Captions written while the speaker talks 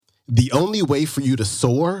The only way for you to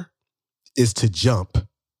soar is to jump.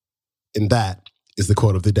 And that is the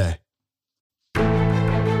quote of the day.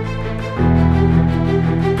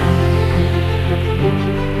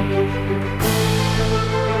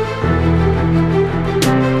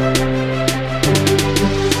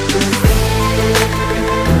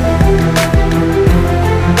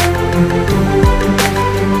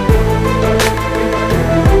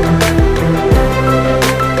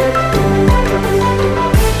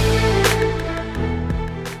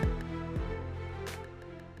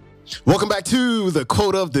 Welcome back to the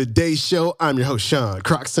Quote of the Day show. I'm your host, Sean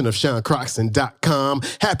Croxton of SeanCroxton.com.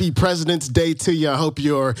 Happy President's Day to you. I hope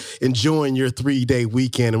you're enjoying your 3-day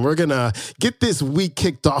weekend. And we're going to get this week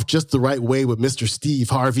kicked off just the right way with Mr. Steve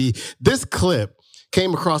Harvey. This clip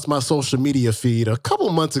came across my social media feed a couple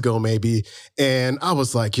months ago maybe, and I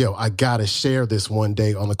was like, yo, I gotta share this one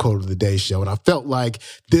day on the Quote of the Day show. And I felt like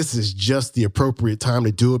this is just the appropriate time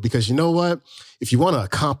to do it because you know what? If you want to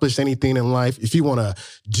accomplish anything in life, if you want to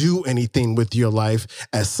do anything with your life,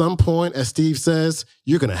 at some point, as Steve says,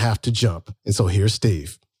 you're going to have to jump. And so here's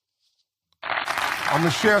Steve. I'm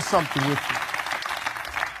going to share something with you.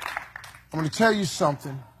 I'm going to tell you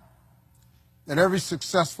something that every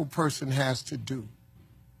successful person has to do,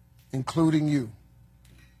 including you.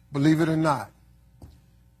 Believe it or not,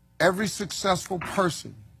 every successful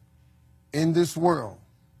person in this world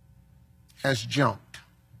has jumped.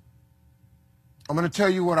 I'm going to tell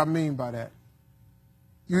you what I mean by that.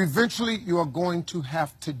 You are going to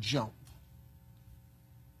have to jump.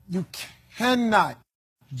 You cannot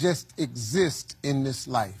just exist in this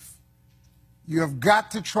life. You have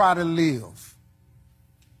got to try to live.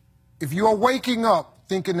 If you are waking up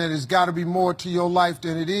thinking that there's got to be more to your life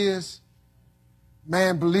than it is,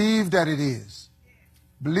 man, believe that it is.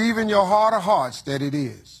 Believe in your heart of hearts that it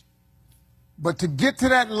is. But to get to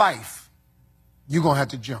that life, you're going to have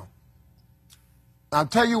to jump. I'll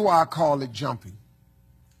tell you why I call it jumping.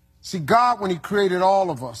 See, God, when he created all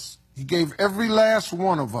of us, he gave every last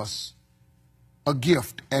one of us a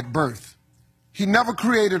gift at birth. He never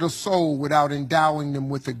created a soul without endowing them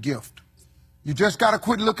with a gift. You just got to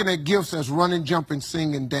quit looking at gifts as running, jumping,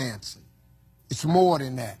 singing, dancing. It's more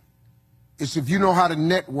than that. It's if you know how to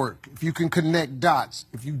network, if you can connect dots,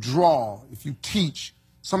 if you draw, if you teach.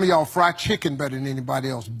 Some of y'all fry chicken better than anybody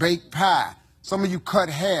else, bake pie. Some of you cut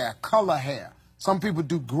hair, color hair. Some people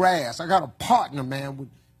do grass. I got a partner, man, who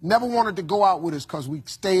never wanted to go out with us because we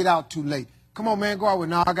stayed out too late. Come on, man, go out with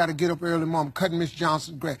me. Now I got to get up early, Mom, cutting Miss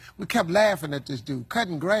Johnson's grass. We kept laughing at this dude,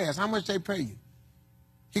 cutting grass. How much they pay you?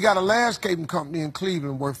 He got a landscaping company in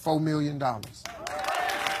Cleveland worth $4 million.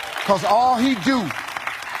 Because all he do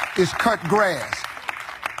is cut grass.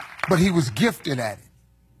 But he was gifted at it.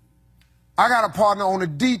 I got a partner on a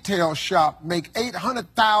detail shop, make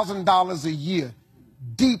 $800,000 a year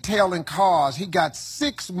detailing cars. He got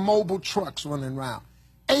 6 mobile trucks running around.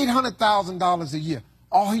 $800,000 a year.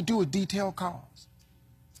 All he do is detail cars.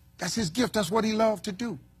 That's his gift. That's what he loved to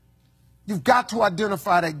do. You've got to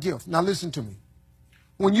identify that gift. Now listen to me.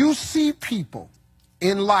 When you see people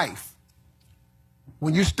in life,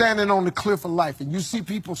 when you're standing on the cliff of life and you see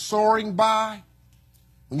people soaring by,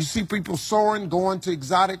 when you see people soaring, going to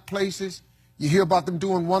exotic places, you hear about them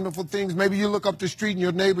doing wonderful things. Maybe you look up the street and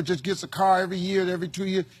your neighbor just gets a car every year, every 2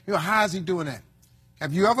 years. You know, how is he doing that?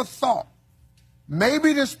 Have you ever thought,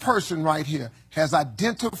 maybe this person right here has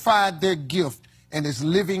identified their gift and is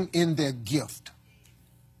living in their gift?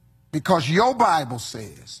 Because your Bible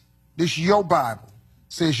says, your Bible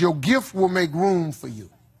says your gift will make room for you.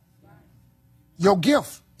 Your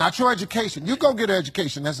gift, not your education. You go get an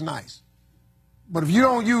education, that's nice. But if you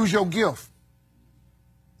don't use your gift,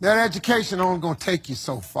 that education only going to take you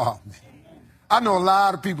so far, man. I know a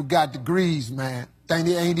lot of people got degrees, man. They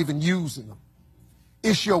ain't even using them.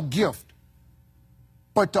 It's your gift.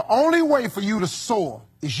 But the only way for you to soar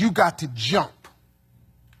is you got to jump.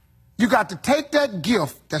 You got to take that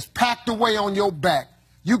gift that's packed away on your back.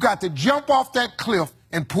 You got to jump off that cliff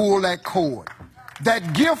and pull that cord.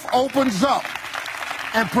 That gift opens up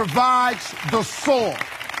and provides the soar.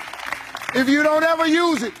 If you don't ever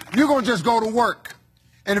use it, you're going to just go to work.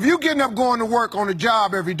 And if you're getting up going to work on a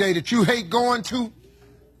job every day that you hate going to,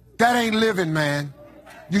 that ain't living, man.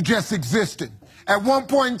 You just existed. At one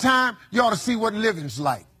point in time, you ought to see what living's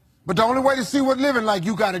like. But the only way to see what living like,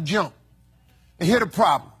 you got to jump. And here's the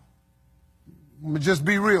problem. I'm going to just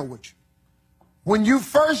be real with you. When you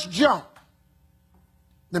first jump,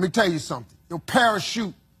 let me tell you something. Your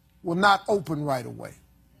parachute will not open right away.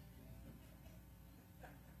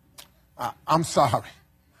 I'm sorry.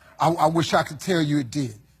 I wish I could tell you it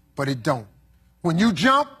did, but it don't. When you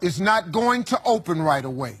jump, it's not going to open right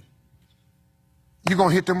away. you're going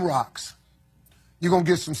to hit them rocks. You're going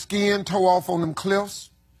to get some skin tore off on them cliffs.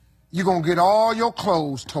 You're going to get all your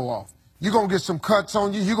clothes tore off. You're going to get some cuts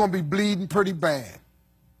on you. You're going to be bleeding pretty bad.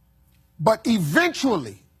 But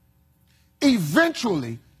eventually,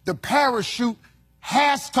 the parachute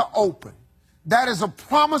has to open. That is a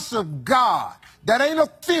promise of God. That ain't a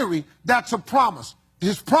theory, that's a promise.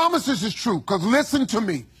 His promises is true, because listen to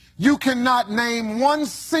me. You cannot name one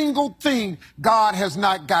single thing God has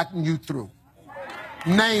not gotten you through.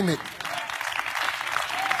 Name it.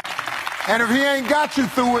 And if he ain't got you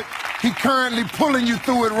through it, he currently pulling you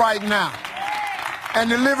through it right now.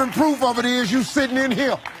 And the living proof of it is you sitting in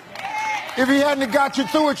here. If he hadn't got you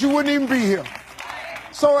through it, you wouldn't even be here.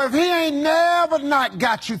 So if he ain't never not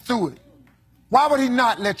got you through it, why would he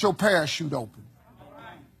not let your parachute open?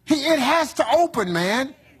 It has to open,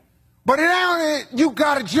 man. But you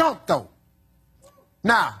got to jump, though.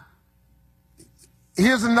 Now,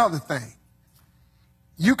 here's another thing.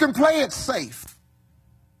 You can play it safe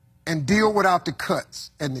and deal without the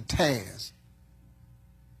cuts and the tears.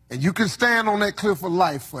 And you can stand on that cliff of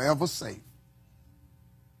life forever safe.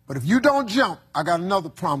 But if you don't jump, I got another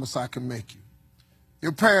promise I can make you.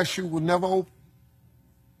 Your parachute will never open.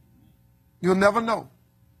 You'll never know.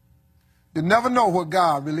 You'll never know what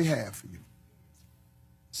God really has for you.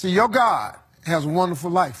 See, your God has a wonderful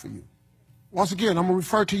life for you. Once again, I'm going to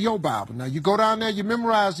refer to your Bible. Now, you go down there, you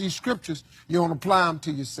memorize these scriptures, you don't apply them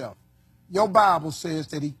to yourself. Your Bible says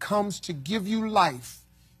that he comes to give you life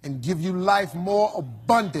and give you life more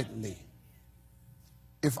abundantly.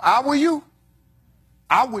 If I were you,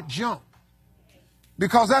 I would jump.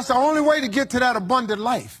 Because that's the only way to get to that abundant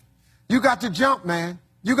life. You got to jump, man.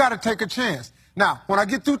 You got to take a chance. Now, when I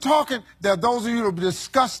get through talking, there are those of you who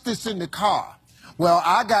discuss this in the car. Well,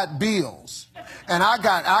 I got bills, and I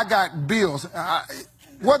got bills.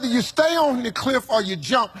 Whether you stay on the cliff or you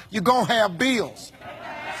jump, you're going to have bills.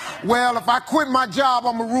 Well, if I quit my job,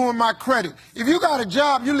 I'm going to ruin my credit. If you got a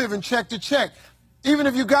job, you living check to check. Even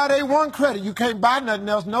if you got A1 credit, you can't buy nothing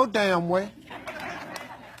else no damn way.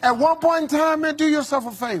 At one point in time, man, do yourself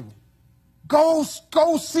a favor. Go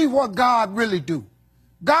see what God really do.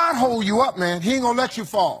 God hold you up, man. He ain't going to let you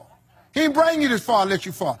fall. He ain't bring you this far to let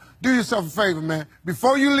you fall. Do yourself a favor, man.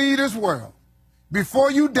 Before you leave this world,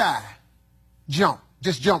 before you die, jump.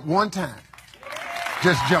 Just jump one time.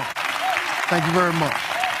 Just jump. Thank you very much.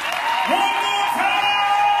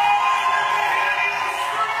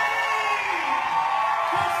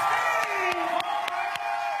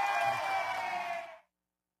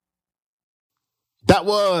 That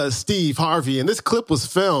was Steve Harvey, and this clip was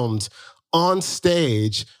filmed on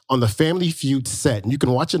stage on the Family Feud set. And you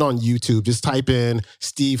can watch it on YouTube. Just type in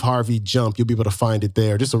Steve Harvey jump. You'll be able to find it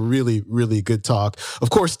there. Just a really, really good talk. Of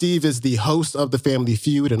course, Steve is the host of the Family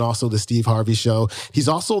Feud and also the Steve Harvey Show. He's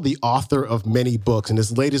also the author of many books. And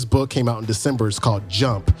his latest book came out in December. It's called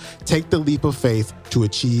Jump. Take the leap of faith to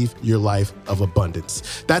achieve your life of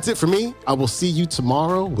abundance. That's it for me. I will see you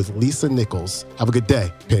tomorrow with Lisa Nichols. Have a good day.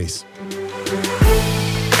 Peace.